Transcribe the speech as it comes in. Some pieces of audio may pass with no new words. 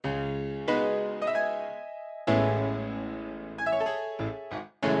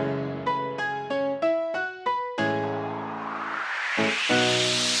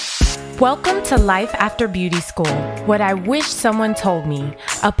Welcome to Life After Beauty School, What I Wish Someone Told Me,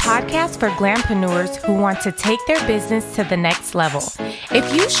 a podcast for glampreneurs who want to take their business to the next level.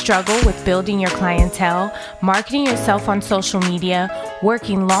 If you struggle with building your clientele, marketing yourself on social media,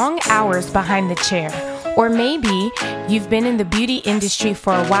 working long hours behind the chair, or maybe you've been in the beauty industry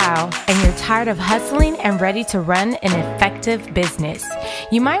for a while and you're tired of hustling and ready to run an effective business,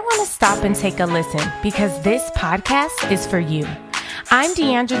 you might want to stop and take a listen because this podcast is for you. I'm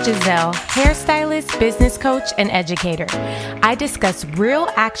Deandra Giselle, hairstylist, business coach, and educator. I discuss real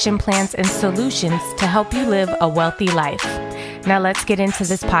action plans and solutions to help you live a wealthy life. Now let's get into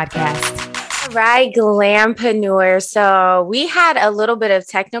this podcast. All right, glampreneurs. So we had a little bit of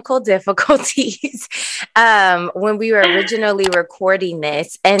technical difficulties when we were originally recording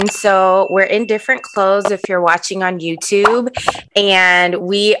this. And so we're in different clothes if you're watching on YouTube, and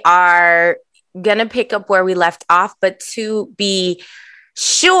we are going to pick up where we left off, but to be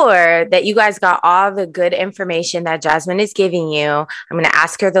sure that you guys got all the good information that Jasmine is giving you, I'm going to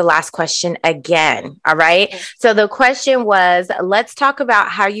ask her the last question again. All right. So the question was, let's talk about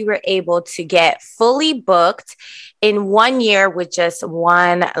how you were able to get fully booked in 1 year with just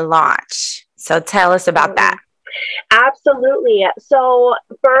one launch. So tell us about that. Absolutely. So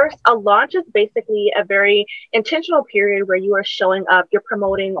first, a launch is basically a very intentional period where you are showing up, you're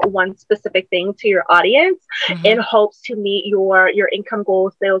promoting one specific thing to your audience in hopes to meet your income goal,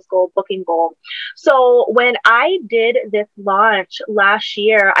 sales goal, booking goal. So when I did this launch last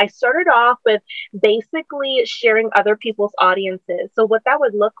year, I started off with basically sharing other people's audiences. So what that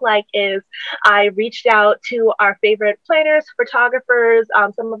would look like is I reached out to our favorite planners, photographers,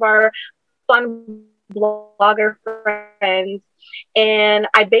 some of our fun blogger friends, and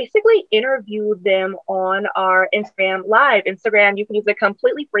I basically interviewed them on our Instagram live. Instagram, you can use it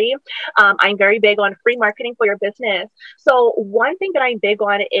completely free. I'm very big on free marketing for your business. So one thing that I'm big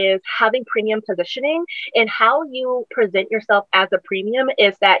on is having premium positioning, and how you present yourself as a premium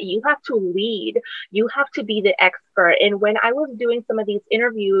is that you have to lead. You have to be the expert. And when I was doing some of these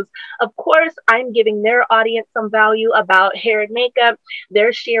interviews, of course, I'm giving their audience some value about hair and makeup.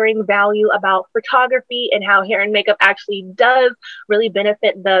 They're sharing value about photography and how hair and makeup actually does really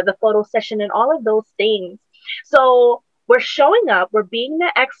benefit the photo session and all of those things. So we're showing up, we're being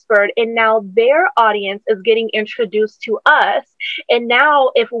the expert, and now their audience is getting introduced to us. And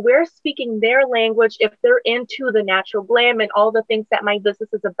now if we're speaking their language, if they're into the natural glam and all the things that my business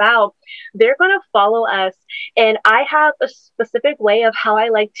is about, they're going to follow us. And I have a specific way of how I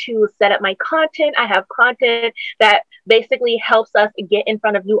like to set up my content. I have content that basically helps us get in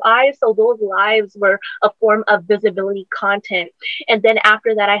front of new eyes. So those lives were a form of visibility content. And then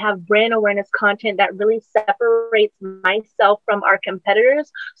after that, I have brand awareness content that really separates myself from our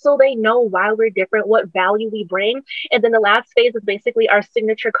competitors, so they know why we're different, what value we bring. And then the last phase is basically our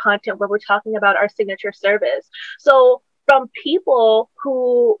signature content, where we're talking about our signature service. So from people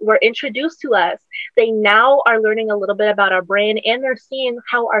who were introduced to us, they now are learning a little bit about our brand, and they're seeing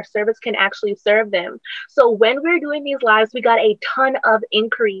how our service can actually serve them. So when we're doing these lives, we got a ton of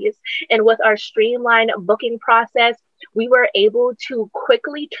inquiries. And with our streamlined booking process, we were able to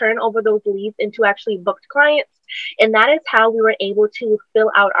quickly turn over those leads into actually booked clients. And that is how we were able to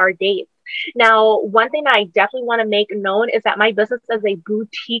fill out our dates. Now, one thing that I definitely want to make known is that my business is a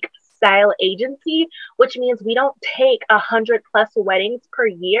boutique style agency, which means we don't take 100+ weddings per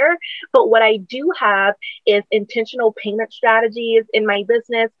year. But what I do have is intentional payment strategies in my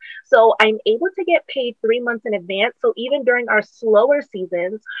business. So I'm able to get paid 3 months in advance. So even during our slower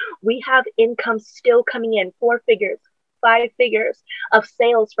seasons, we have income still coming in 4 figures, 5 figures of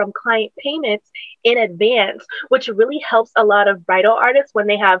sales from client payments in advance, which really helps a lot of bridal artists when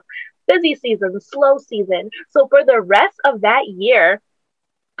they have busy season, slow season. So for the rest of that year,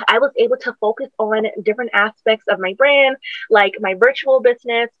 I was able to focus on different aspects of my brand, like my virtual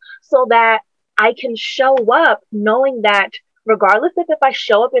business, so that I can show up knowing that regardless if I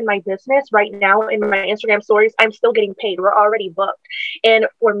show up in my business right now in my Instagram stories, I'm still getting paid. We're already booked. And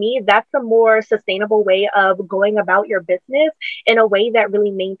for me, that's a more sustainable way of going about your business in a way that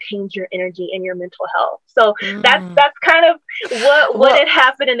really maintains your energy and your mental health. So that's kind of what had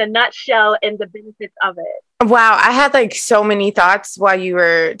happened in a nutshell and the benefits of it. Wow. I had like so many thoughts while you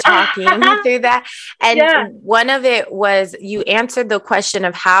were talking through that. And one of it was you answered the question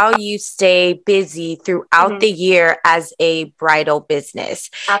of how you stay busy throughout the year as a bridal business.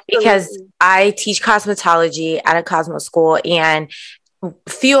 Absolutely. Because I teach cosmetology at a Cosmo school, and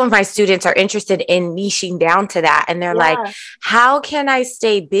few of my students are interested in niching down to that. And they're like, how can I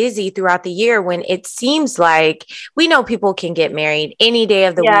stay busy throughout the year when it seems like we know people can get married any day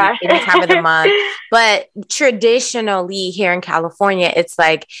of the week, any time of the month. But traditionally here in California, it's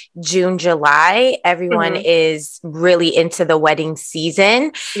like June, July, everyone is really into the wedding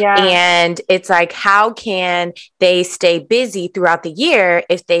season. And it's like, how can they stay busy throughout the year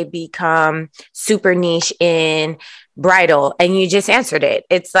if they become super niche in bridal? And you just answered it.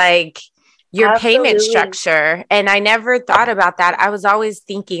 It's like your payment structure. And I never thought about that. I was always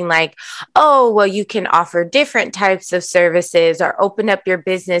thinking like, oh, well, you can offer different types of services or open up your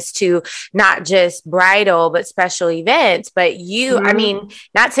business to not just bridal, but special events. But you, I mean,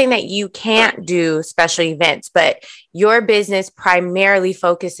 not saying that you can't do special events, but your business primarily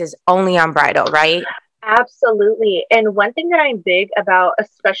focuses only on bridal, right? Absolutely. And one thing that I'm big about,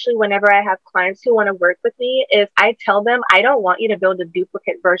 especially whenever I have clients who want to work with me, is I tell them, I don't want you to build a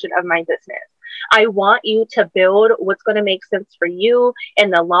duplicate version of my business. I want you to build what's going to make sense for you in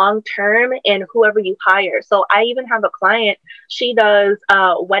the long term and whoever you hire. So I even have a client, she does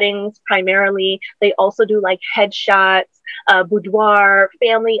weddings primarily. They also do like headshots, boudoir,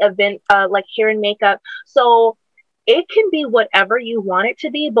 family events, like hair and makeup. So it can be whatever you want it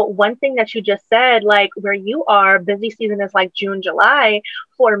to be. But one thing that you just said, like where you are, busy season is like June, July.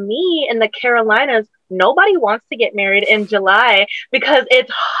 For me in the Carolinas, nobody wants to get married in July because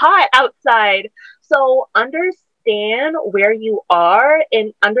it's hot outside. So understand where you are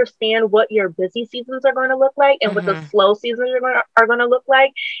and understand what your busy seasons are going to look like and what the slow seasons are going to look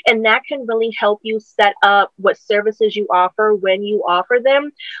like. And that can really help you set up what services you offer when you offer them,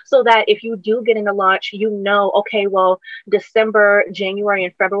 so that if you do get in a launch, you know, okay, well, December, January,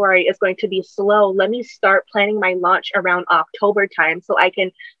 and February is going to be slow. Let me start planning my launch around October time so I can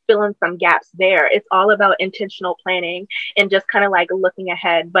fill in some gaps there. It's all about intentional planning and just kind of like looking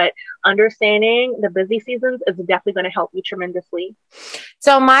ahead. But understanding the busy seasons is definitely going to help you tremendously.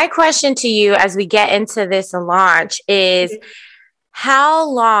 So my question to you as we get into this launch is, how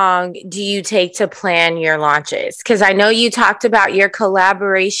long do you take to plan your launches? Because I know you talked about your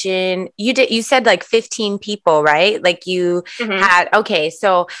collaboration. You said like 15 people, right? Like you had, okay.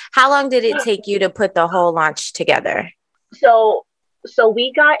 So how long did it take you to put the whole launch together? So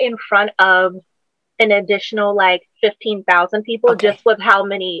we got in front of an additional like 15,000 people just with how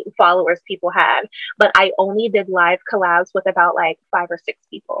many followers people had. But I only did live collabs with about like 5 or 6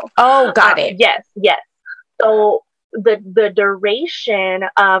 people. Oh, got it. Yes. So the duration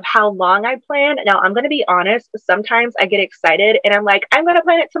of how long I plan. Now, I'm going to be honest. Sometimes I get excited and I'm like, I'm going to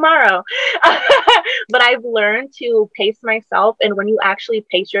plan it tomorrow. But I've learned to pace myself. And when you actually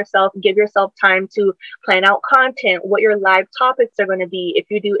pace yourself, give yourself time to plan out content, what your live topics are going to be.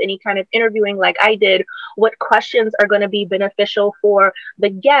 If you do any kind of interviewing like I did, what questions are going to be beneficial for the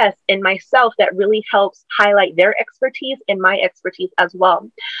guests and myself that really helps highlight their expertise and my expertise as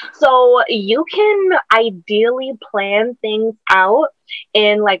well. So you can ideally plan things out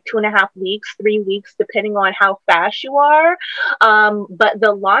in like 2.5 weeks, 3 weeks, depending on how fast you are. But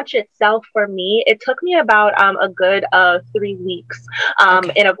the launch itself for me, it took me about a good 3 weeks.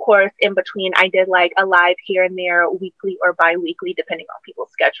 And of course, in between, I did like a live here and there, weekly or bi-weekly, depending on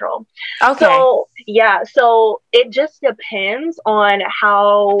people's schedule. So yeah, so it just depends on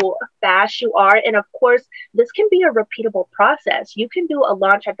how fast you are. And of course, this can be a repeatable process. You can do a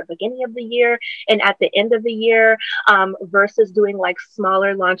launch at the beginning of the year and at the end of the year, versus doing like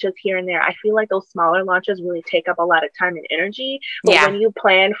smaller launches here and there. I feel like those smaller launches really take up a lot of time and energy. But when you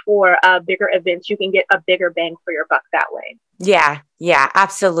plan for bigger events, you can get a bigger bang for your buck that way. Yeah,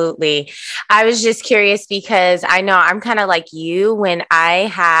 absolutely. I was just curious because I know I'm kind of like you. When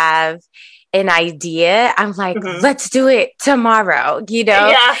I have an idea, I'm like, let's do it tomorrow, you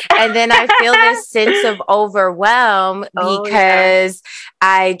know? And then I feel this sense of overwhelm because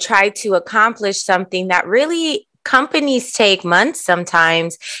I try to accomplish something that really companies take months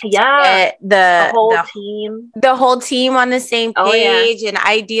sometimes. The whole team on the same page and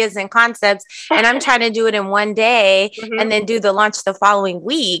ideas and concepts. And I'm trying to do it in one day and then do the launch the following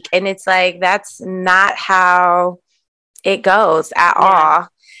week. And it's like, that's not how it goes at all.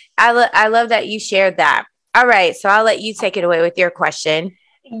 I love that you shared that. All right. So I'll let you take it away with your question.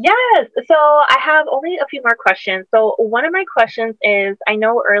 Yes. So I have only a few more questions. So one of my questions is, I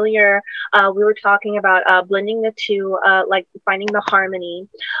know earlier we were talking about blending the two, like finding the harmony.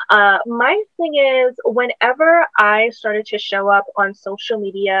 My thing is, whenever I started to show up on social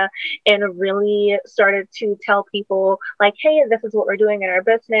media and really started to tell people like, hey, this is what we're doing in our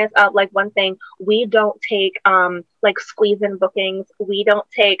business. Like one thing, we don't take like squeeze in bookings. We don't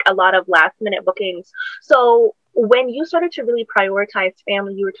take a lot of last minute bookings. So when you started to really prioritize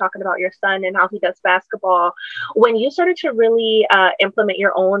family, you were talking about your son and how he does basketball. When you started to really implement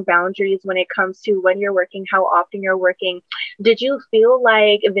your own boundaries when it comes to when you're working, how often you're working, did you feel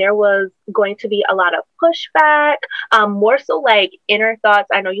like there was going to be a lot of pushback? More so like inner thoughts.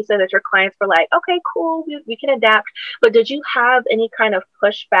 I know you said that your clients were like, okay, cool, we can adapt. But did you have any kind of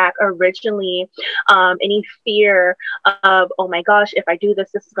pushback originally? Any fear of, oh my gosh, if I do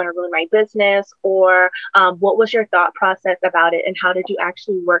this, this is going to ruin my business? Or what was your thought process about it, and how did you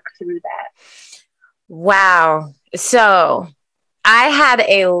actually work through that? Wow. So I had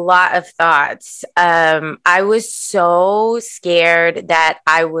a lot of thoughts. I was so scared that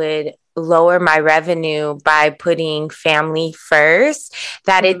I would lower my revenue by putting family first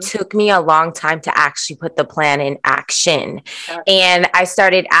that it took me a long time to actually put the plan in action. And I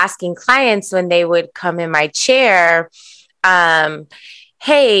started asking clients when they would come in my chair,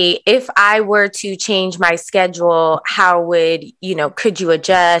 hey, if I were to change my schedule, how would, could you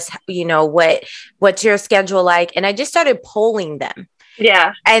adjust, what's your schedule like? And I just started polling them.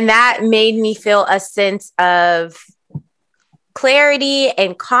 Yeah. And that made me feel a sense of clarity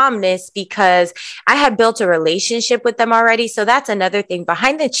and calmness because I had built a relationship with them already. So that's another thing.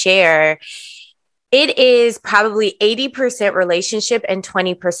 Behind the chair, it is probably 80% relationship and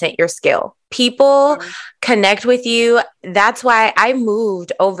 20% your skill. People connect with you. That's why I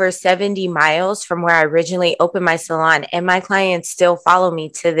moved over 70 miles from where I originally opened my salon, and my clients still follow me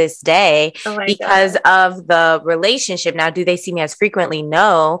to this day because of the relationship. Now, do they see me as frequently?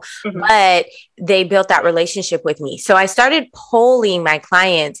 No, but they built that relationship with me. So I started polling my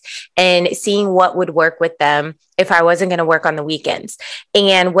clients and seeing what would work with them if I wasn't going to work on the weekends.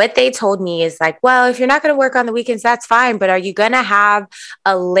 And what they told me is like, well, if you're not going to work on the weekends, that's fine. But are you going to have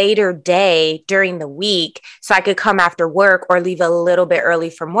a later day during the week so I could come after work or leave a little bit early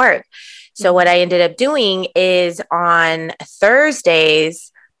from work? So what I ended up doing is on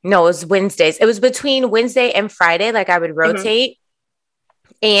Thursdays, no, it was Wednesdays. It was between Wednesday and Friday. Like I would rotate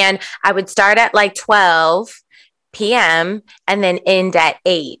and I would start at like 12 p.m. and then end at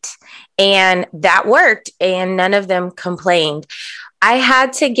 8. And that worked. And none of them complained. I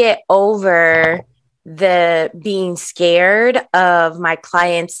had to get over the being scared of my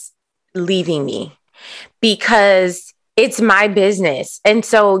clients leaving me because it's my business. And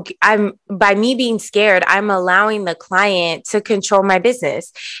so by me being scared, I'm allowing the client to control my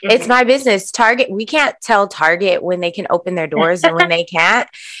business. It's my business. Target, we can't tell Target when they can open their doors and when they can't,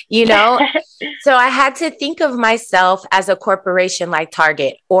 So I had to think of myself as a corporation like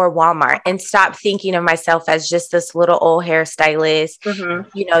Target or Walmart and stop thinking of myself as just this little old hairstylist,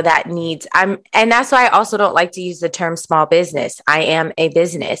 that needs, and that's why I also don't like to use the term small business. I am a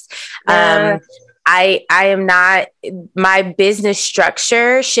business. I am not, my business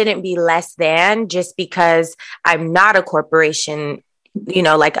structure shouldn't be less than just because I'm not a corporation,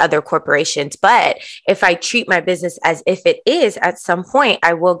 like other corporations. But if I treat my business as if it is, at some point,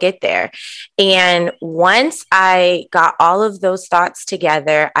 I will get there. And once I got all of those thoughts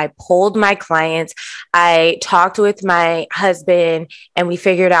together, I polled my clients, I talked with my husband, and we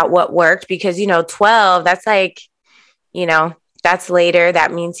figured out what worked because, 12, that's like, that's later.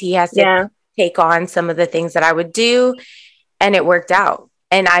 That means he has to take on some of the things that I would do. And it worked out.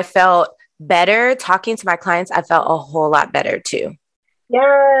 And I felt better talking to my clients. I felt a whole lot better too.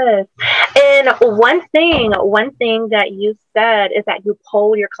 Yes. And one thing that you said is that you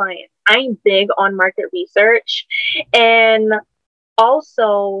poll your clients. I'm big on market research. And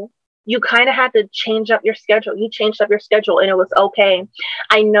also, you kind of had to change up your schedule. You changed up your schedule and it was okay.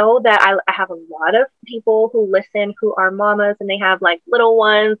 I know that I have a lot of people who listen who are mamas and they have like little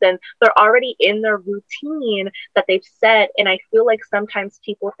ones and they're already in their routine that they've set. And I feel like sometimes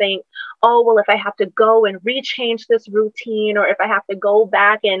people think, oh, well, if I have to go and rechange this routine, or if I have to go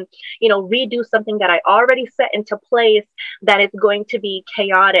back and, redo something that I already set into place, that it's going to be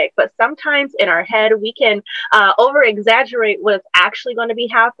chaotic. But sometimes in our head, we can over exaggerate what's actually going to be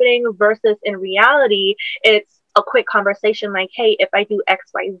happening versus in reality, it's a quick conversation like, hey, if I do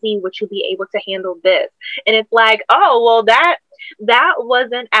XYZ, would you be able to handle this? And it's like, oh, well, that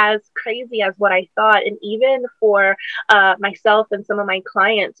wasn't as crazy as what I thought. And even for myself and some of my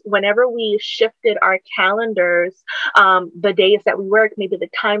clients, whenever we shifted our calendars, the days that we work, maybe the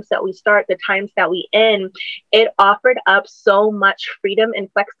times that we start, the times that we end, it offered up so much freedom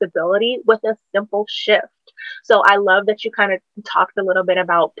and flexibility with a simple shift. So I love that you kind of talked a little bit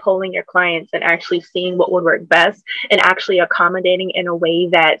about polling your clients and actually seeing what would work best and actually accommodating in a way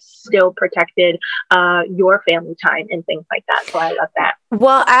that still protected your family time and things like that. So I love that.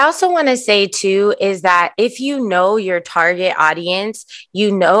 Well, I also want to say too, is that if you know your target audience,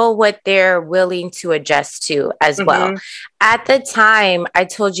 you know what they're willing to adjust to as well. Mm-hmm. At the time, I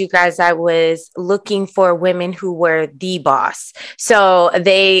told you guys I was looking for women who were the boss. So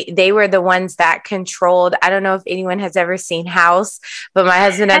they were the ones that controlled. I don't know if anyone has ever seen House, but my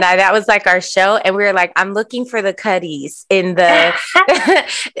husband and I, that was like our show. And we were like, I'm looking for the Cuddies in the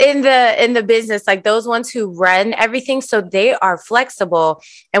in the business, like those ones who run everything. So they are flexible.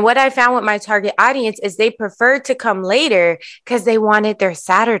 And what I found with my target audience is they preferred to come later because they wanted their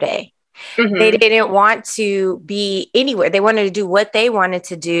Saturday. They Mm-hmm. didn't want to be anywhere. They wanted to do what they wanted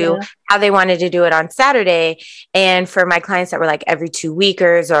to do, Yeah. how they wanted to do it on Saturday. And for my clients that were like every 2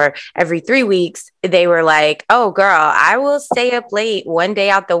 weekers or every 3 weeks, they were like, oh, girl, I will stay up late one day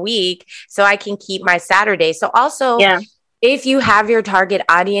out the week so I can keep my Saturday. So also, Yeah. if you have your target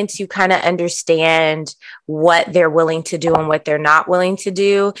audience, you kind of understand what they're willing to do and what they're not willing to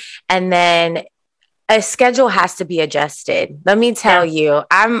do. And then a schedule has to be adjusted. Let me tell you,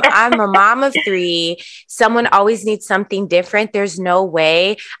 I'm a mom of three. Someone always needs something different. There's no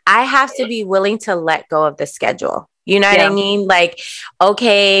way. I have to be willing to let go of the schedule. You know what I mean? Like,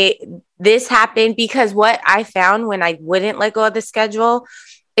 okay, this happened, because what I found when I wouldn't let go of the schedule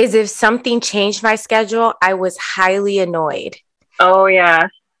is if something changed my schedule, I was highly annoyed. Oh, yeah.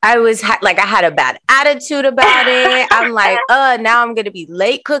 I was like, I had a bad attitude about it. I'm like, now I'm going to be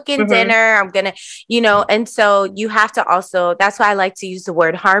late cooking dinner. I'm going to, and so you have to also, that's why I like to use the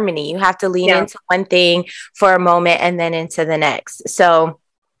word harmony. You have to lean into one thing for a moment and then into the next. So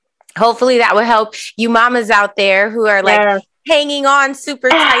hopefully that will help you mamas out there who are like hanging on super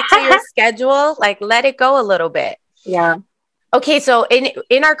tight to your schedule. Like, let it go a little bit. Yeah. Okay, so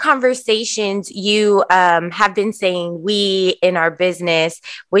in our conversations, you have been saying we in our business,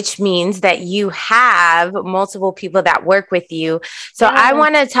 which means that you have multiple people that work with you. So I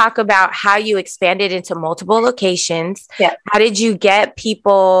want to talk about how you expanded into multiple locations. Yeah. How did you get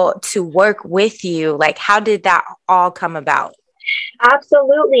people to work with you? Like, how did that all come about?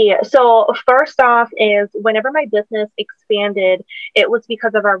 Absolutely. So first off is whenever my business expanded, it was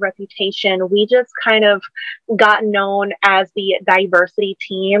because of our reputation. We just kind of got known as the diversity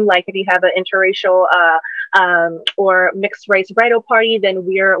team. Like if you have an interracial or mixed race bridal party, then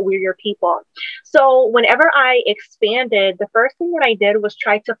we're your people. So whenever I expanded, the first thing that I did was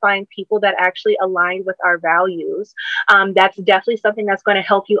try to find people that actually aligned with our values. That's definitely something that's going to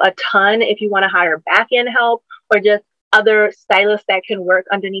help you a ton if you want to hire back end help or just other stylists that can work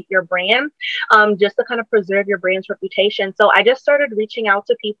underneath your brand, just to kind of preserve your brand's reputation. So I just started reaching out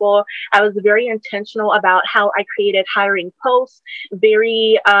to people. I was very intentional about how I created hiring posts,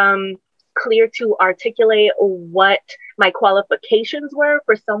 very clear to articulate what my qualifications were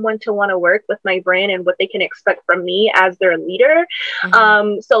for someone to want to work with my brand and what they can expect from me as their leader.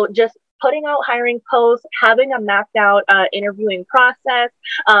 So just putting out hiring posts, having a mapped out interviewing process.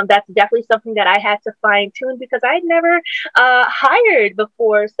 That's definitely something that I had to fine tune because I had never hired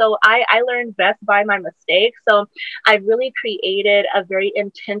before. So I learned best by my mistakes. So I really created a very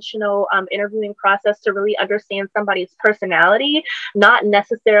intentional interviewing process to really understand somebody's personality, not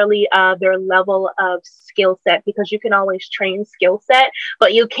necessarily their level of skill set, because you can always train skill set,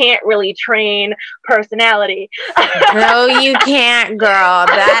 but you can't really train personality. No, you can't, girl.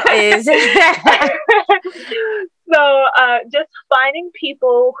 That is So just finding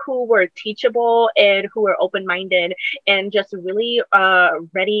people who were teachable and who were open-minded and just really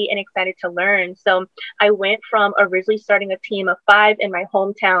ready and excited to learn. So I went from originally starting a team of 5 in my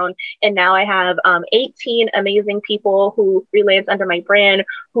hometown, and now I have 18 amazing people who freelance under my brand,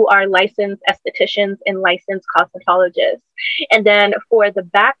 who are licensed estheticians and licensed cosmetologists. And then for the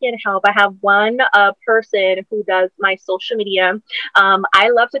back end help, I have one person who does my social media. I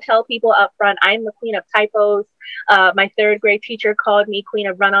love to tell people up front, I'm the queen of typos. My 3rd grade teacher called me queen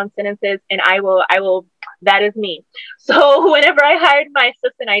of run-on sentences, and I will, that is me. So whenever I hired my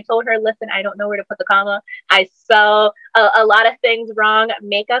assistant, I told her, listen, I don't know where to put the comma. I spell a lot of things wrong.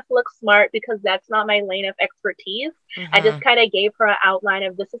 Make us look smart because that's not my lane of expertise. I just kind of gave her an outline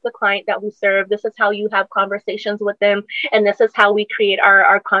of this is the client that we serve. This is how you have conversations with them. And this is how we create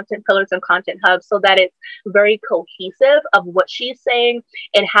our content pillars and content hubs so that it's very cohesive of what she's saying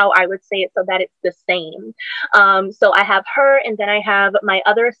and how I would say it so that it's the same. So I have her, and then I have my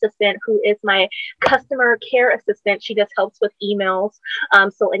other assistant who is my customer care assistant. She just helps with emails.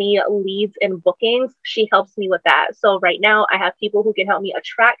 So any leads and bookings, she helps me with that. So right now I have people who can help me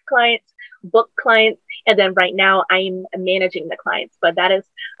attract clients, book clients, and then right now I'm managing the clients. But that is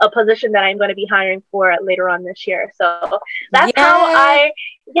a position that I'm going to be hiring for later on this year. So that's how I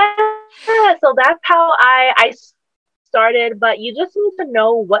started, but you just need to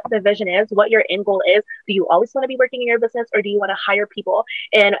know what the vision is, what your end goal is. Do you always want to be working in your business, or do you want to hire people?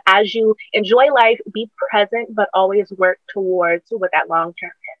 And as you enjoy life, be present, but always work towards what that long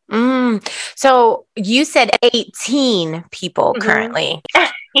term is. So you said 18 people currently.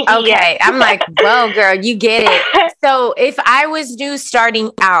 Okay. Yes. I'm like, whoa, girl, you get it. So if I was new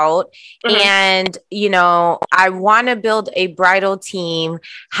starting out and, you know, I want to build a bridal team,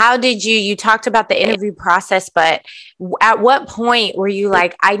 how did you talked about the interview process, but at what point were you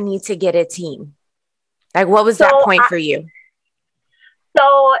like, I need to get a team? Like, what was that point for you?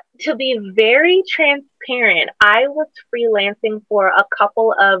 So to be very transparent, I was freelancing for a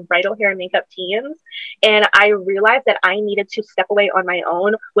couple of bridal hair and makeup teams, and I realized that I needed to step away on my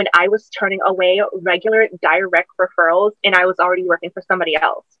own when I was turning away regular direct referrals and I was already working for somebody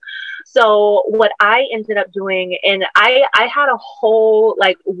else. So what I ended up doing, and I had a whole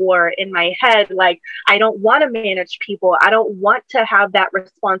like war in my head, like, I don't want to manage people. I don't want to have that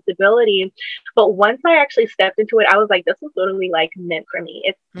responsibility. But once I actually stepped into it, I was like, this is literally like meant for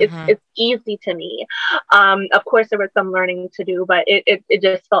me. It's easy to me. Of course, there was some learning to do, but it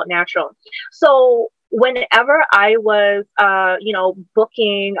just felt natural. So whenever I was,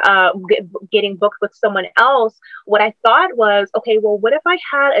 getting booked with someone else, what I thought was, okay, well, what if I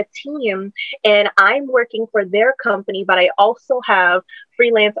had a team and I'm working for their company, but I also have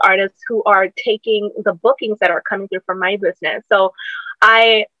freelance artists who are taking the bookings that are coming through from my business. So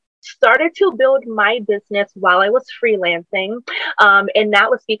I started to build my business while I was freelancing. And that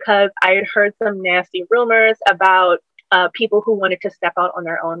was because I had heard some nasty rumors about people who wanted to step out on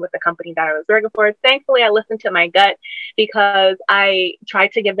their own with the company that I was working for. Thankfully, I listened to my gut because I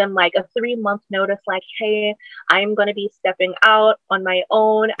tried to give them like a 3-month notice, like, hey, I'm going to be stepping out on my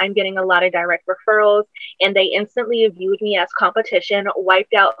own. I'm getting a lot of direct referrals. And they instantly viewed me as competition,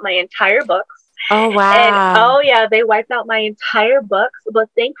 wiped out my entire books. Oh, wow. And they wiped out my entire books. But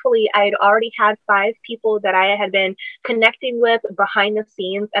thankfully, I had already had 5 people that I had been connecting with behind the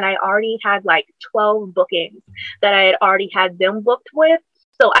scenes. And I already had like 12 bookings that I had already had them booked with.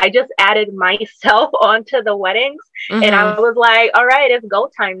 So I just added myself onto the weddings, and I was like, all right, it's go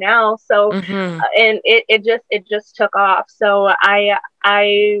time now. So, and it just took off. So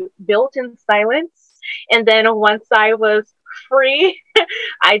I built in silence. And then once I was free,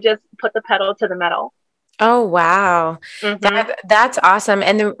 I just put the pedal to the metal. Oh, wow. That's awesome.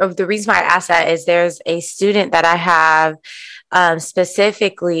 And the reason why I asked that is there's a student that I have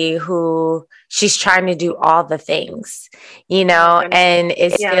specifically who she's trying to do all the things, you know, and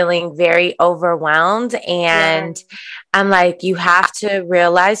is feeling very overwhelmed. And I'm like, you have to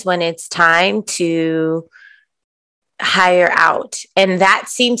realize when it's time to hire out. And that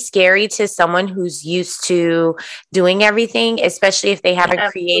seems scary to someone who's used to doing everything, especially if they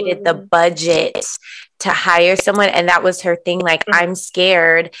haven't created the budget to hire someone. And that was her thing. Like, I'm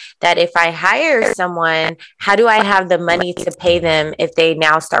scared that if I hire someone, how do I have the money to pay them if they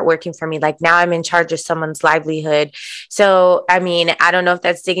now start working for me? Like, now I'm in charge of someone's livelihood. So, I mean, I don't know if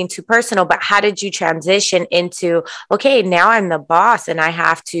that's digging too personal, but how did you transition into, okay, now I'm the boss and I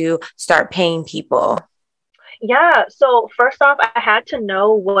have to start paying people? Yeah. So first off, I had to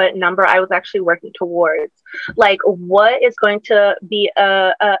know what number I was actually working towards. Like, what is going to be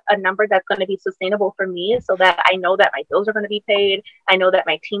a number that's going to be sustainable for me, so that I know that my bills are going to be paid. I know that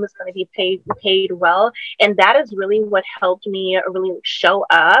my team is going to be paid well. And that is really what helped me really show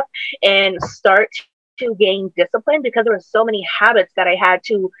up and start to gain discipline, because there were so many habits that I had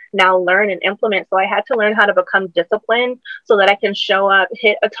to now learn and implement. So I had to learn how to become disciplined so that I can show up,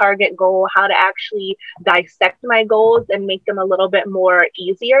 hit a target goal, how to actually dissect my goals and make them a little bit more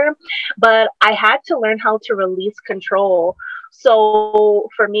easier. But I had to learn how to release control. So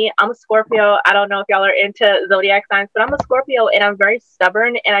for me, I'm a Scorpio. I don't know if y'all are into zodiac signs, but I'm a Scorpio and I'm very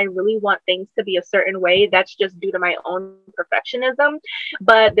stubborn and I really want things to be a certain way. That's just due to my own perfectionism.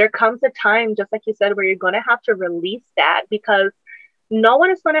 But there comes a time, just like you said, where you're going to have to release that, because no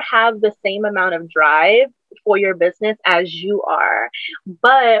one is going to have the same amount of drive for your business as you are.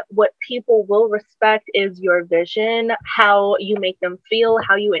 But what people will respect is your vision, how you make them feel,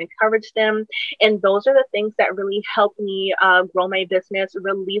 how you encourage them. And those are the things that really help me grow my business,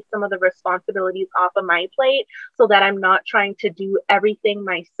 release some of the responsibilities off of my plate so that I'm not trying to do everything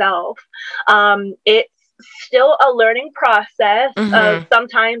myself. It's still a learning process.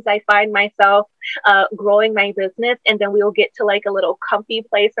 Sometimes I find myself growing my business, and then we'll get to like a little comfy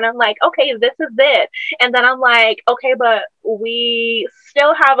place and I'm like, okay, this is it. And then I'm like, okay, but we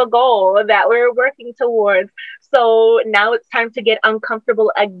still have a goal that we're working towards. So now it's time to get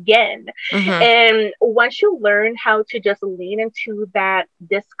uncomfortable again. And once you learn how to just lean into that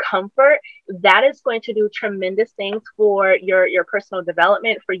discomfort, that is going to do tremendous things for your personal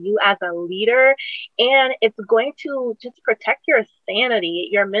development, for you as a leader. And it's going to just protect your sanity,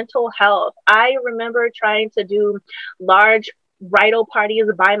 your mental health. I remember trying to do large bridal parties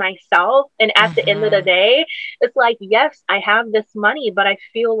by myself. And at the end of the day, it's like, yes, I have this money, but I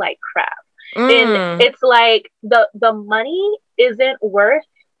feel like crap. And it's like the money isn't worth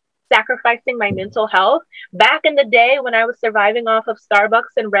sacrificing my mental health. Back in the day when I was surviving off of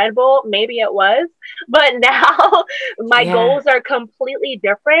Starbucks and Red Bull, maybe it was, but now my goals are completely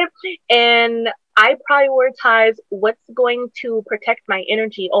different. And I prioritize what's going to protect my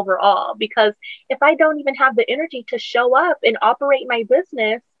energy overall, because if I don't even have the energy to show up and operate my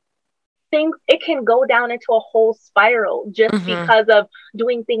business, it can go down into a whole spiral just because of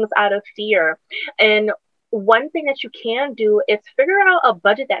doing things out of fear. And one thing that you can do is figure out a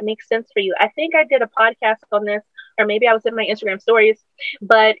budget that makes sense for you. I think I did a podcast on this, or maybe I was in my Instagram stories,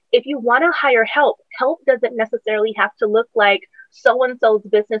 but if you want to hire help doesn't necessarily have to look like so-and-so's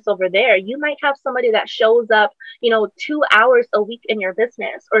business over there. You might have somebody that shows up, 2 hours a week in your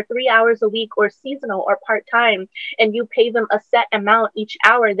business, or 3 hours a week, or seasonal or part-time, and you pay them a set amount each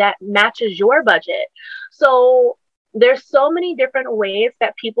hour that matches your budget. So there's so many different ways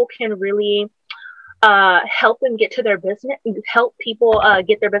that people can really help them get to their business, help people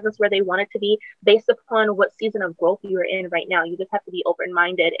get their business where they want it to be based upon what season of growth you're in right now. You just have to be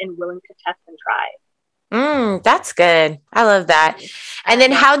open-minded and willing to test and try. That's good. I love that. And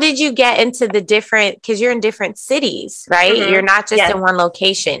then how did you get into the different, because you're in different cities, right? You're not just in one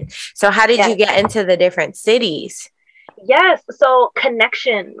location. So how did you get into the different cities? Yes. So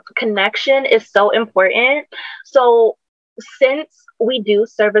connection is so important. So since we do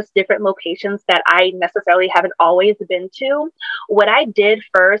service different locations that I necessarily haven't always been to, what I did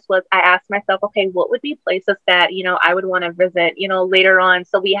first was I asked myself, okay, what would be places that, I would want to visit, later on.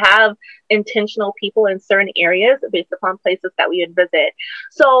 So we have intentional people in certain areas based upon places that we would visit.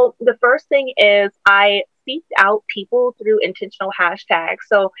 So the first thing is I seeked out people through intentional hashtags.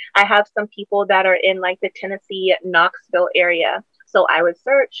 So I have some people that are in like the Tennessee, Knoxville area. So I would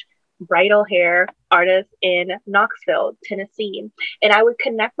search bridal hair artists in Knoxville, Tennessee. And I would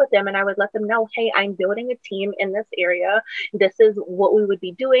connect with them and I would let them know, hey, I'm building a team in this area. This is what we would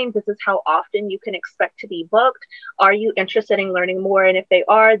be doing. This is how often you can expect to be booked. Are you interested in learning more? And if they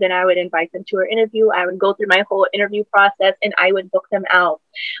are, then I would invite them to an interview. I would go through my whole interview process and I would book them out.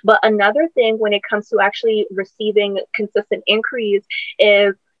 But another thing when it comes to actually receiving consistent inquiries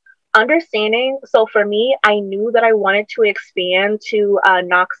is understanding. So for me, I knew that I wanted to expand to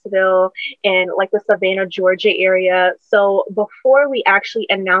Knoxville and like the Savannah, Georgia area. So before we actually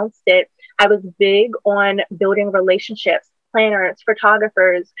announced it, I was big on building relationships, planners,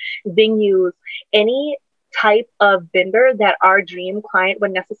 photographers, venues, any type of vendor that our dream client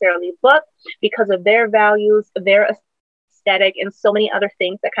would necessarily book because of their values, their aesthetic, and so many other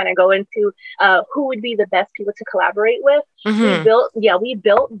things that kind of go into who would be the best people to collaborate with. We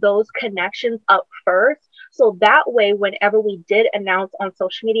built those connections up first. So that way, whenever we did announce on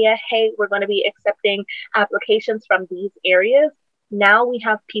social media, hey, we're going to be accepting applications from these areas, now we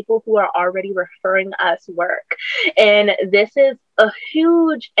have people who are already referring us work. And this is a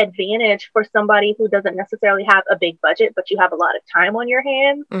huge advantage for somebody who doesn't necessarily have a big budget, but you have a lot of time on your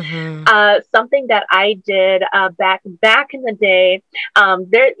hands. Something that I did back in the day,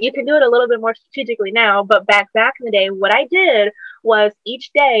 you can do it a little bit more strategically now, but back in the day, what I did was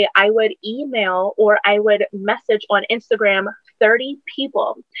each day I would email or I would message on Instagram 30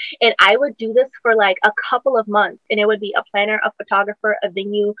 people. And I would do this for like a couple of months. And it would be a planner, a photographer, a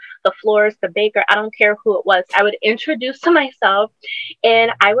venue, the florist, the baker. I don't care who it was. I would introduce to myself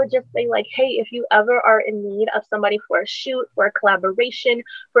and I would just say like, hey, if you ever are in need of somebody for a shoot, for a collaboration,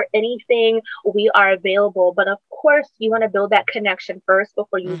 for anything, we are available. But of course, you want to build that connection first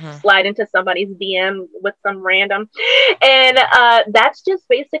before you slide into somebody's DM with some random. And that's just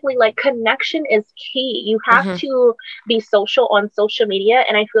basically like connection is key. You have to be social on social media.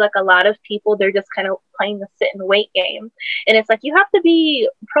 And I feel like a lot of people, they're just kind of playing the sit and wait game. And it's like, you have to be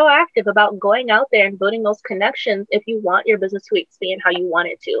proactive about going out there and building those connections if you want your business to expand how you want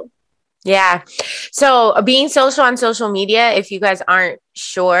it to. Yeah. So being social on social media, if you guys aren't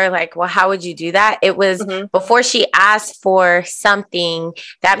sure, like, well, how would you do that? It was Mm-hmm. before she asked for something,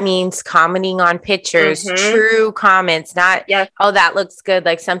 that means commenting on pictures, Mm-hmm. true comments, not, Yes. oh, that looks good,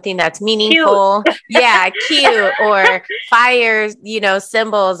 like something that's Cute. meaningful. Yeah, cute, or fire,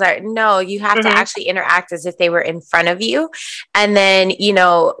 symbols. Or no, you have to Mm-hmm. actually interact as if they were in front of you. And then,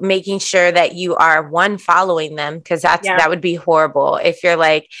 making sure that you are one, following them, because Yeah. that would be horrible if you're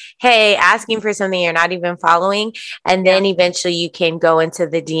like, hey, asking for something you're not even following. And then eventually you can go into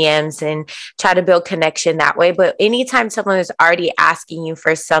the DMs and try to build connection that way. But anytime someone is already asking you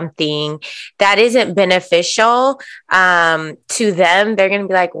for something that isn't beneficial to them, they're going to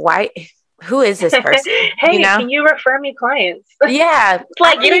be like, why? Who is this person? Hey, can you refer me clients? Yeah. It's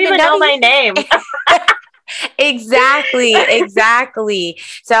like, you don't even know my name. Exactly.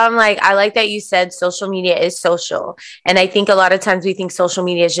 So I'm like, I like that you said social media is social. And I think a lot of times we think social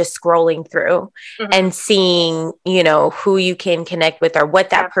media is just scrolling through and seeing, who you can connect with or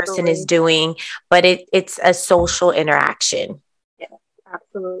what that person is doing. But it's a social interaction. Yeah,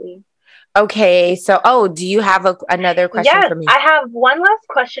 absolutely. Okay. So, do you have another question for me? I have one last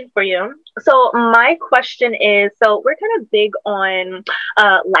question for you. So my question is, so we're kind of big on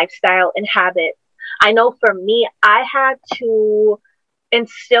lifestyle and habits. I know for me, I had to, and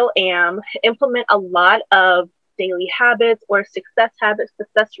still am, implement a lot of daily habits or success habits,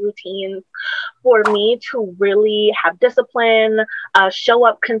 success routines for me to really have discipline, show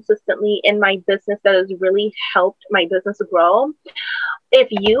up consistently in my business that has really helped my business grow. If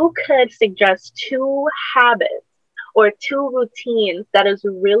you could suggest 2 habits or 2 routines that has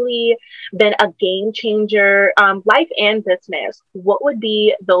really been a game changer, life and business, what would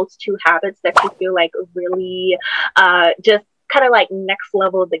be those 2 habits that you feel like really just kind of like next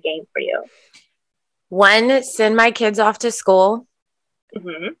level of the game for you? 1, send my kids off to school.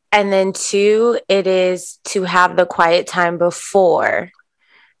 Mm-hmm. And then 2, it is to have the quiet time before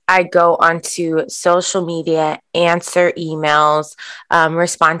I go onto social media, answer emails,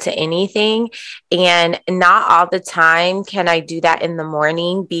 respond to anything. And not all the time can I do that in the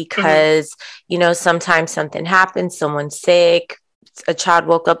morning because, sometimes something happens, someone's sick, a child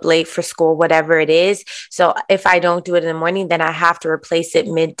woke up late for school, whatever it is. So if I don't do it in the morning, then I have to replace it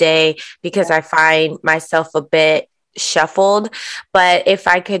midday because I find myself a bit shuffled. But if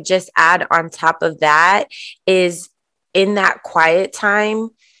I could just add on top of that is in that quiet time,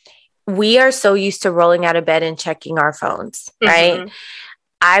 we are so used to rolling out of bed and checking our phones, right?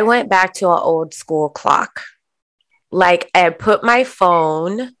 I went back to an old school clock. Like I put my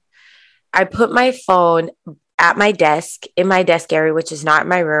phone at my desk, in my desk area, which is not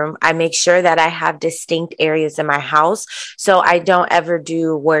my room. I make sure that I have distinct areas in my house so I don't ever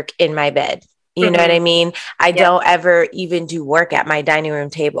do work in my bed. You know what I mean? I don't ever even do work at my dining room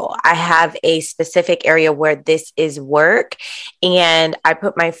table. I have a specific area where this is work, and I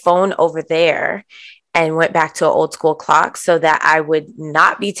put my phone over there and went back to an old school clock so that I would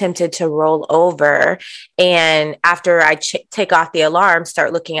not be tempted to roll over. And after I take off the alarm,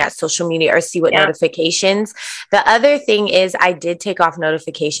 start looking at social media or see what notifications. The other thing is I did take off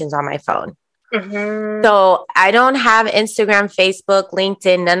notifications on my phone. So I don't have Instagram, Facebook,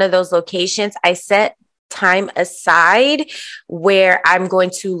 LinkedIn, none of those locations. I set time aside where I'm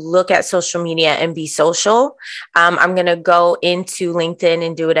going to look at social media and be social. I'm going to go into LinkedIn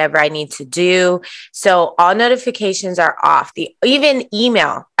and do whatever I need to do. So all notifications are off. Even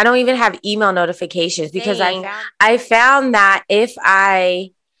email. I don't even have email notifications because I found that if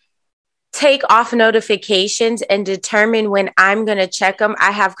I take off notifications and determine when I'm going to check them,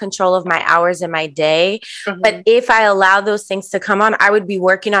 I have control of my hours in my day. But if I allow those things to come on, I would be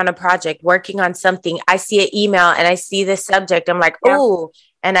working on a project, working on something. I see an email and I see the subject. I'm like, oh,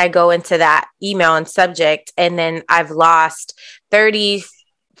 and I go into that email and subject. And then I've lost 30,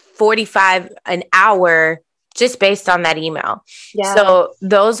 45, an hour just based on that email. So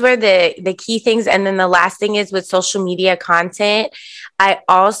those were the key things. And then the last thing is with social media content, I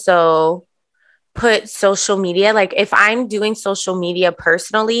also put social media, like if I'm doing social media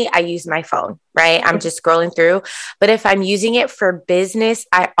personally, I use my phone, right? I'm just scrolling through. But if I'm using it for business,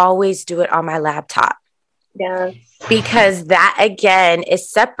 I always do it on my laptop. Because that again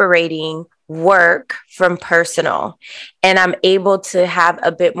is separating work from personal, and I'm able to have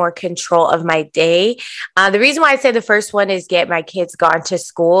a bit more control of my day. The reason why I say the first one is get my kids gone to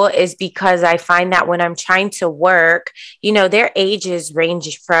school is because I find that when I'm trying to work, their ages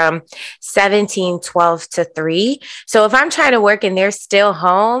range from 17, 12 to 3. So if I'm trying to work and they're still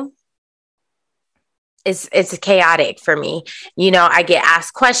home, it's chaotic for me. I get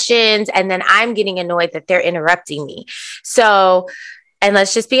asked questions and then I'm getting annoyed that they're interrupting me. So And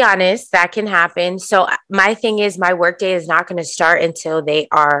let's just be honest, that can happen. So my thing is my workday is not going to start until they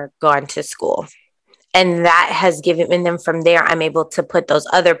are gone to school. And that has given them from there, I'm able to put those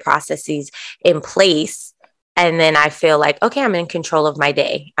other processes in place. And then I feel like, okay, I'm in control of my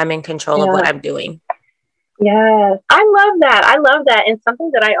day. I'm in control of what I'm doing. Yes, I love that. I love that. And something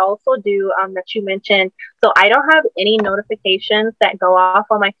that I also do that you mentioned, so I don't have any notifications that go off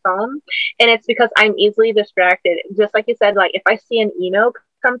on my phone. And it's because I'm easily distracted. Just like you said, like if I see an email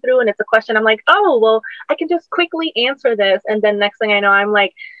come through and it's a question, I'm like, oh, well, I can just quickly answer this. And then next thing I know, I'm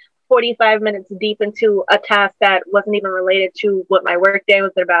like 45 minutes deep into a task that wasn't even related to what my work day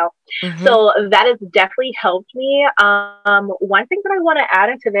was about. Mm-hmm. So that has definitely helped me. One thing that I want to add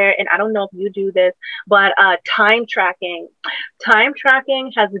into there, and I don't know if you do this, but time tracking. Time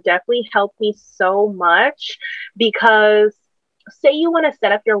tracking has definitely helped me so much because say you want to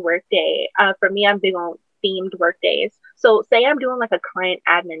set up your work day. For me, I'm big on themed work days. So say I'm doing like a client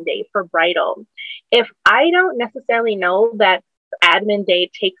admin day for bridal. If I don't necessarily know that admin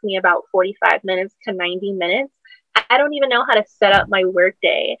day takes me about 45 minutes to 90 minutes, I don't even know how to set up my work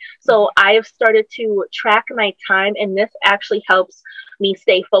day. So I have started to track my time, and this actually helps me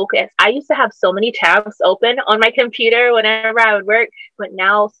stay focused. I used to have so many tabs open on my computer whenever I would work, but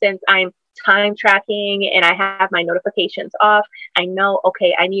now since I'm time tracking and I have my notifications off, I know,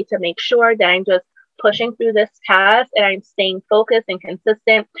 okay, I need to make sure that I'm just pushing through this task and I'm staying focused and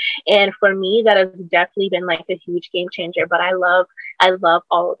consistent. And for me, that has definitely been like a huge game changer. But I love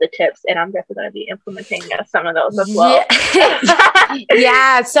all of the tips, and I'm definitely going to be implementing some of those as well.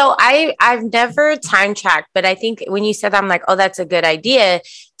 Yeah. So I've never time tracked, but I think when you said that, I'm like, oh, that's a good idea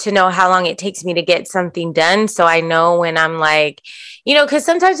to know how long it takes me to get something done. So I know when I'm like, because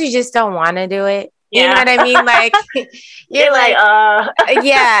sometimes you just don't want to do it. You know what I mean? Like, you're like,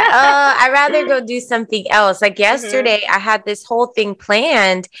 I'd rather go do something else. Like yesterday, I had this whole thing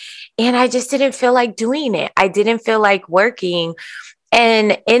planned and I just didn't feel like doing it. I didn't feel like working.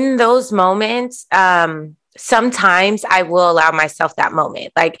 And in those moments, sometimes I will allow myself that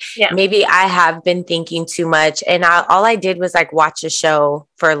moment. Like maybe I have been thinking too much and all I did was like watch a show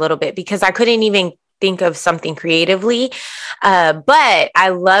for a little bit because I couldn't even think of something creatively. But I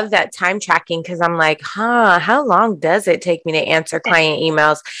love that time tracking because I'm like, how long does it take me to answer client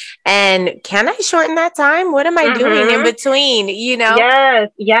emails? And can I shorten that time? What am I doing in between?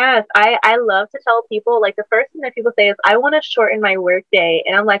 Yes. I love to tell people, like the first thing that people say is, I want to shorten my work day.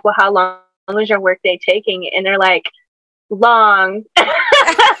 And I'm like, well, how long is your work day taking? And they're like, long.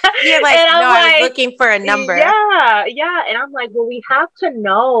 You're like, no, I was looking for a number. Yeah. And I'm like, well, we have to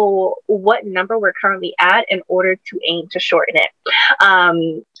know what number we're currently at in order to aim to shorten it.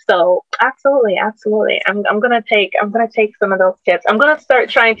 So absolutely. I'm gonna take some of those tips. I'm gonna start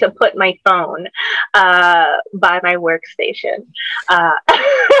trying to put my phone by my workstation.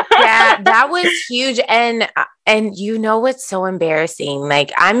 Yeah, that was huge. And what's so embarrassing?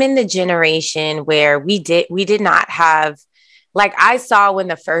 Like I'm in the generation where we did not have, like I saw when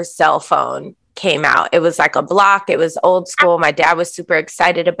the first cell phone came out, it was like a block. It was old school. My dad was super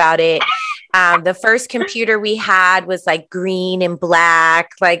excited about it. The first computer we had was like green and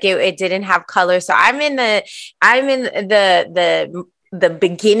black, like it didn't have color. So I'm in the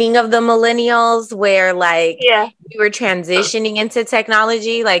beginning of the millennials where like we were transitioning into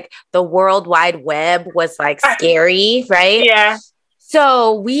technology, like the World Wide Web was like scary, right? Yeah.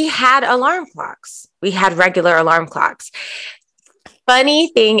 So we had alarm clocks. We had regular alarm clocks. Funny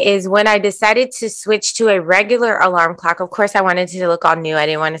thing is when I decided to switch to a regular alarm clock, of course I wanted it to look all new. I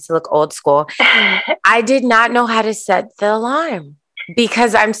didn't want it to look old school. I did not know how to set the alarm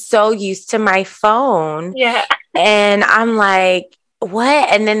because I'm so used to my phone. Yeah. And I'm like, what?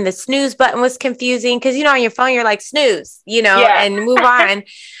 And then the snooze button was confusing because, on your phone, you're like snooze, and move on.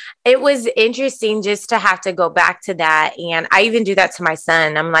 It was interesting just to have to go back to that. And I even do that to my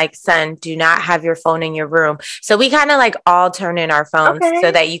son. I'm like, son, do not have your phone in your room. So we kind of like all turn in our phones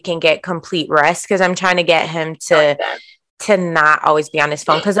so that you can get complete rest. Cause I'm trying to get him to not always be on his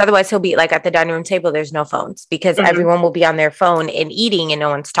phone. Cause otherwise he'll be like at the dining room table, there's no phones because everyone will be on their phone and eating and no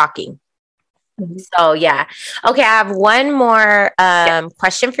one's talking. So yeah. Okay. I have one more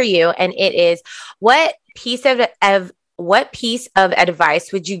question for you. And it is, what piece of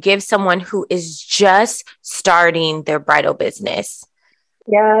advice would you give someone who is just starting their bridal business?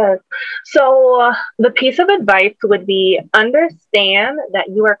 Yes. So the piece of advice would be understand that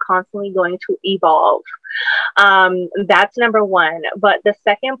you are constantly going to evolve. That's number one. But the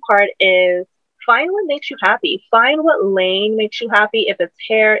second part is find what makes you happy. Find what lane makes you happy. If it's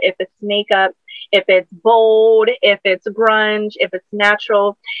hair, if it's makeup, if it's bold, if it's grunge, if it's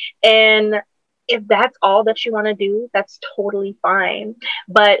natural. And if that's all that you want to do, that's totally fine.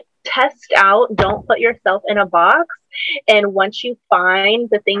 But test out, don't put yourself in a box. And once you find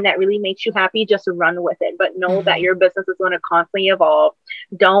the thing that really makes you happy, just run with it. But know that your business is going to constantly evolve.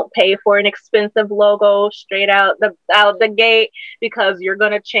 Don't pay for an expensive logo straight out the gate, because you're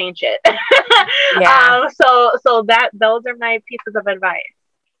going to change it. Yeah. So those are my pieces of advice.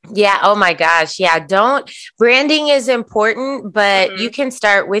 Yeah. Oh my gosh. Yeah. Branding is important, but you can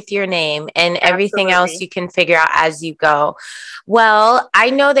start with your name, and everything else you can figure out as you go. Well, I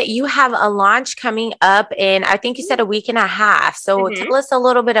know that you have a launch coming up in, I think you said, a week and a half. So tell us a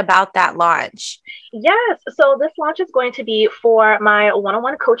little bit about that launch. Yes. So this launch is going to be for my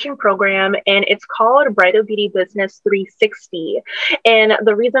one-on-one coaching program, and it's called Bridal Beauty Business 360. And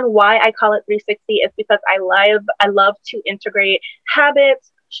the reason why I call it 360 is because I love to integrate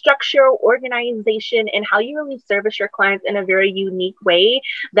habits, structure, organization, and how you really service your clients in a very unique way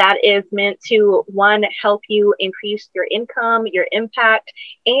that is meant to, one, help you increase your income, your impact,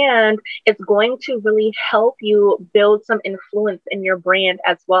 and it's going to really help you build some influence in your brand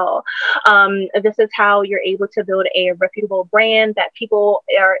as well. This is how you're able to build a reputable brand that people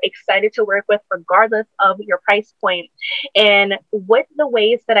are excited to work with regardless of your price point. And with the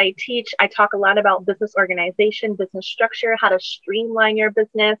ways that I teach, I talk a lot about business organization, business structure, how to streamline your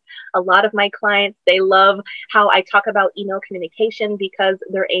business. A lot of my clients, they love how I talk about email communication, because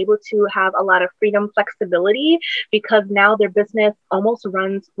they're able to have a lot of freedom, flexibility, because now their business almost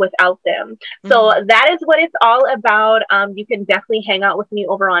runs without them. So that is what it's all about. You can definitely hang out with me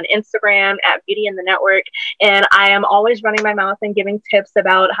over on Instagram at Beauty in the Network. And I am always running my mouth and giving tips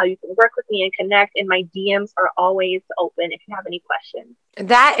about how you can work with me and connect. And my DMs are always open if you have any questions.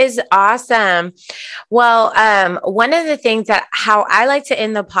 That is awesome. Well, one of the things that how I like to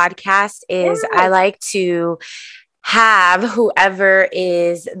end the podcast is I like to have whoever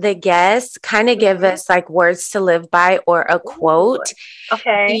is the guest kind of give us like words to live by or a quote.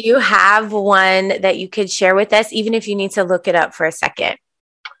 Okay. Do you have one that you could share with us, even if you need to look it up for a second?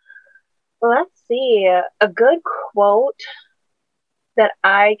 Let's see. A good quote that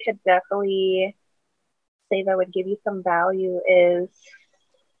I could definitely say that would give you some value is,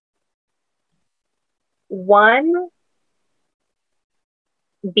 one,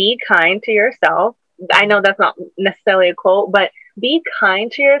 be kind to yourself. I know that's not necessarily a quote, but be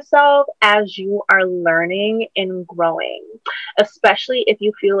kind to yourself as you are learning and growing, especially if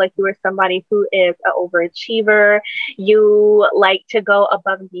you feel like you are somebody who is an overachiever, you like to go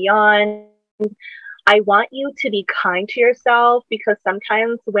above and beyond. I want you to be kind to yourself, because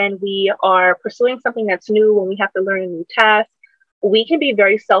sometimes when we are pursuing something that's new, when we have to learn a new task, we can be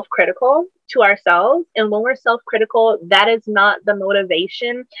very self-critical to ourselves. And when we're self-critical, that is not the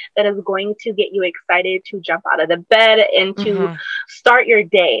motivation that is going to get you excited to jump out of the bed and to start your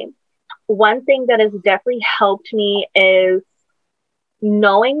day. One thing that has definitely helped me is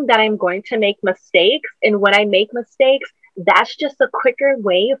knowing that I'm going to make mistakes. And when I make mistakes, that's just a quicker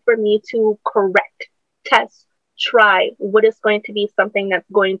way for me to correct, test, try what is going to be something that's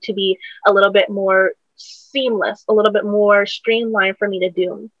going to be a little bit more seamless, a little bit more streamlined for me to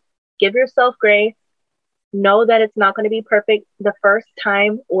do. Give yourself grace. Know that it's not going to be perfect the first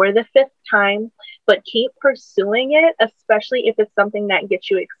time or the fifth time, but keep pursuing it, especially if it's something that gets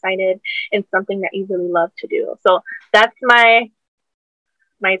you excited and something that you really love to do. So that's my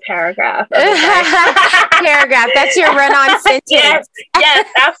paragraph. Paragraph. That's your run-on sentence. Yes,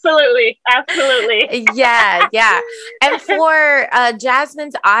 absolutely. Yeah. And for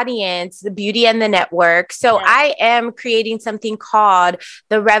Jasmine's audience, the Beauty and the Network. So I am creating something called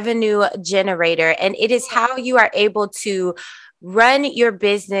the Revenue Generator, and it is how you are able to run your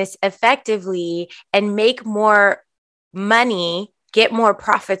business effectively and make more money, get more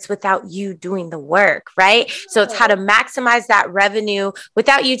profits without you doing the work, right? So it's how to maximize that revenue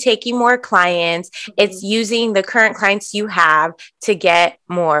without you taking more clients. It's using the current clients you have to get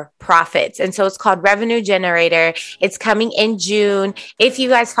more profits. And so it's called Revenue Generator. It's coming in June. If you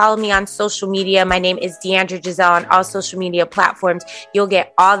guys follow me on social media, my name is Deandra Giselle on all social media platforms. You'll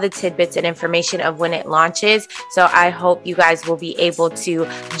get all the tidbits and information of when it launches. So I hope you guys will be able to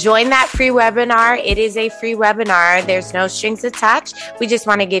join that free webinar. It is a free webinar. There's no strings attached. We just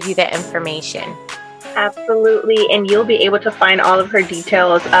want to give you the information. Absolutely. And you'll be able to find all of her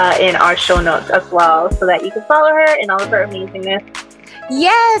details in our show notes as well, so that you can follow her and all of her amazingness.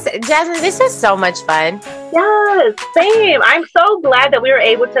 Yes, Jasmine, this is so much fun. Yes, same. I'm so glad that we were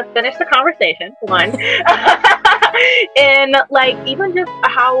able to finish the conversation. One. And like even just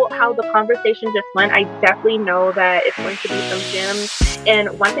how the conversation just went, I definitely know that it's going to be some gems.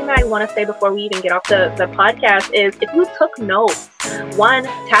 And one thing that I want to say before we even get off the podcast is if you took notes, one,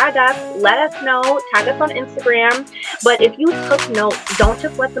 tag us, let us know, tag us on Instagram. But if you took notes, don't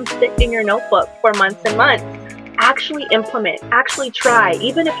just let them sit in your notebook for months and months. Actually implement, actually try.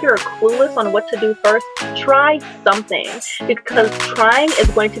 Even if you're clueless on what to do first, try something, because trying is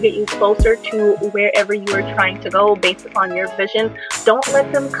going to get you closer to wherever you are trying to go based upon your vision. Don't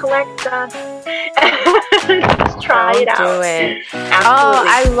let them collect dust. Just try it out. Do it. Absolutely. Oh,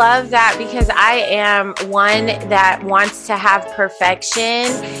 I love that, because I am one that wants to have perfection,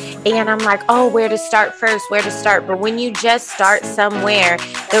 and I'm like, oh, where to start first, where to start. But when you just start somewhere,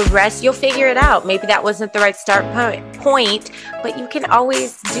 the rest, you'll figure it out. Maybe that wasn't the right start point, but you can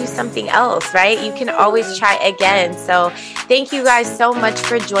always do something else, right? You can always try again. So thank you guys so much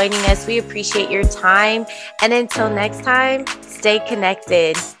for joining us. We appreciate your time. And until next time, stay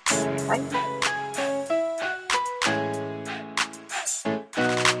connected. Bye.